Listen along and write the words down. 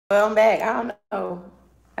Well, I'm back. I don't know.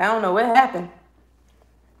 I don't know what happened.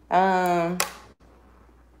 Um,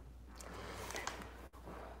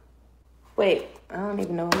 Wait. I don't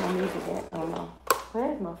even know where my music at. I don't know.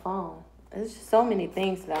 Where's my phone? There's just so many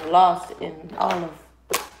things that I lost in all of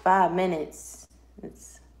 5 minutes.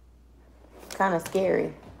 It's kind of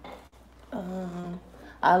scary.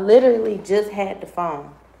 I literally just had the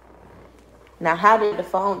phone. Now, how did the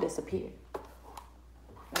phone disappear?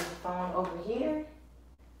 Is the phone over here?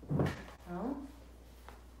 No.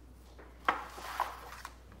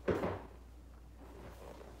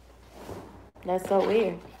 That's so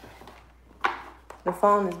weird. The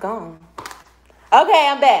phone is gone. Okay,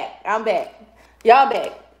 I'm back. Y'all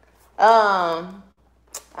back. I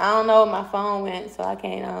don't know where my phone went, so I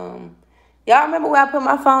can't. Y'all remember where I put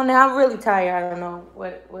my phone now? I'm really tired. I don't know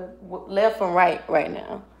what left from right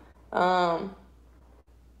now. Um,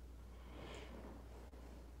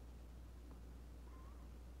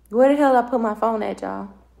 where the hell I put my phone at, y'all?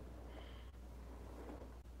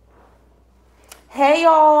 Hey,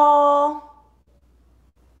 y'all.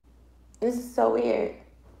 This is so weird.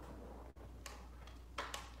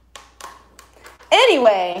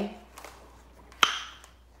 Anyway,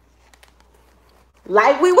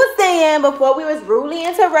 like we was saying before we was rudely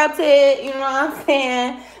interrupted, you know what I'm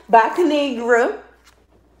saying, by Kanigra.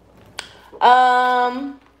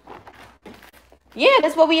 Yeah,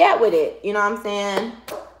 that's where we at with it. You know what I'm saying?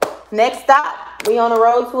 Next stop, we on the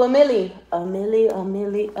road to a milli.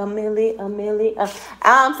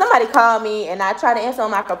 Somebody called me and I tried to answer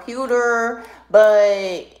on my computer,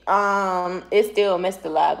 but it still messed the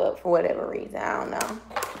live up for whatever reason. I don't know.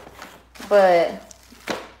 But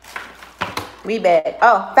we back.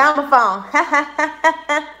 Oh, found my phone.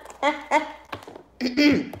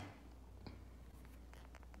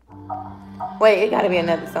 Wait, it gotta be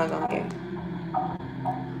another song on here.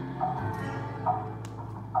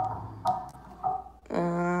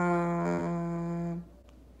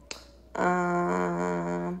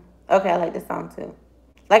 Okay, I like this song too.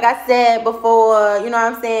 Like I said before, you know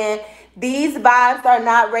what I'm saying? These vibes are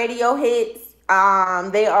not radio hits.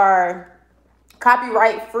 They are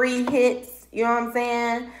copyright free hits. You know what I'm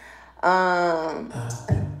saying?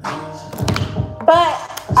 But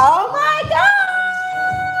oh my god!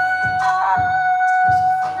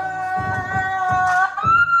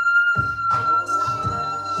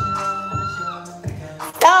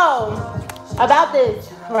 So about this,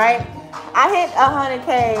 right? I hit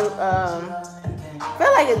 100K.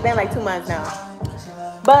 Feel like it's been like 2 months now.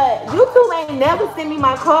 But YouTube ain't never sent me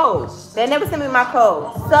my code. They never sent me my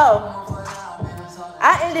code. So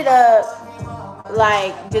I ended up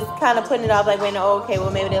like just kind of putting it off, like waiting, okay,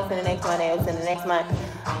 well maybe they'll send the next month, they'll send the next month.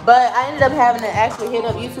 But I ended up having to actually hit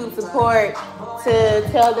up YouTube support to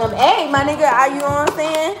tell them, hey, my nigga, are you on what I'm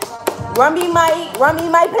saying? Run me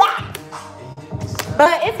my black.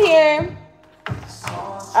 But it's here.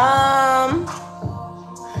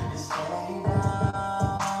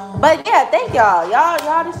 But yeah, thank y'all.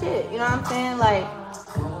 Y'all the shit. You know what I'm saying? Like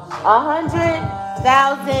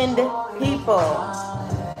 100,000 people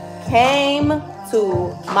came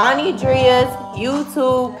to Monty Dria's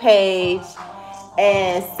YouTube page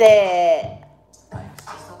and said,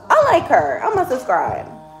 I like her. I'm gonna subscribe.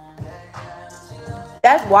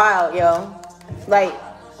 That's wild, yo. Like,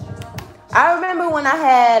 I remember when I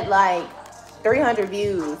had like 300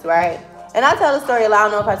 views, right? And I tell the story a lot. I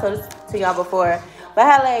don't know if I told this to y'all before, but I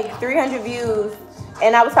had like 300 views,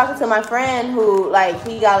 and I was talking to my friend who, like,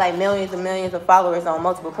 he got like millions and millions of followers on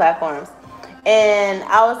multiple platforms. And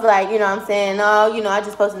I was like, you know what I'm saying? Oh, you know, I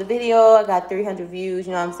just posted a video. I got 300 views,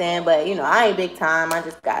 you know what I'm saying? But, you know, I ain't big time. I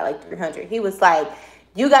just got like 300. He was like,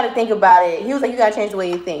 you got to think about it. He was like, you got to change the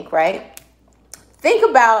way you think, right? Think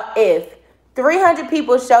about if 300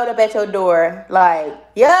 people showed up at your door like,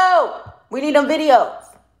 yo, we need them videos.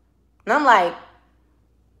 And I'm like,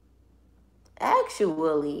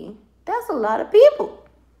 actually, that's a lot of people.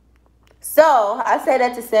 So I say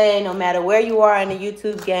that to say, no matter where you are in the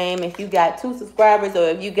YouTube game, if you got 2 subscribers or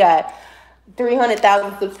if you got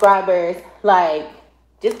 300,000 subscribers, like,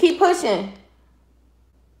 just keep pushing.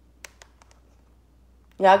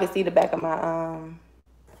 Y'all can see the back of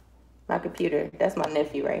my computer. That's my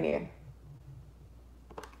nephew right here.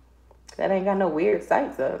 That ain't got no weird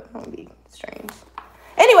sites up. That would be strange.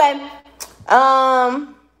 Anyway,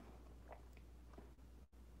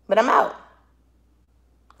 but I'm out.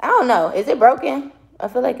 I don't know. Is it broken? I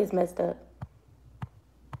feel like it's messed up.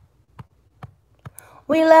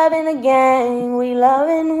 We loving again. We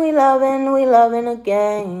loving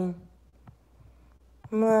again.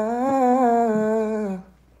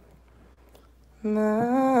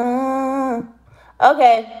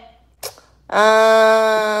 Okay.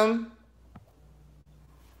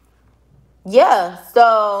 yeah,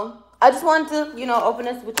 so I just wanted to, open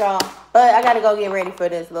this with y'all. But I gotta go get ready for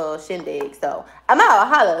this little shindig. So I'm out.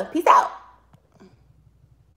 Holla. Peace out.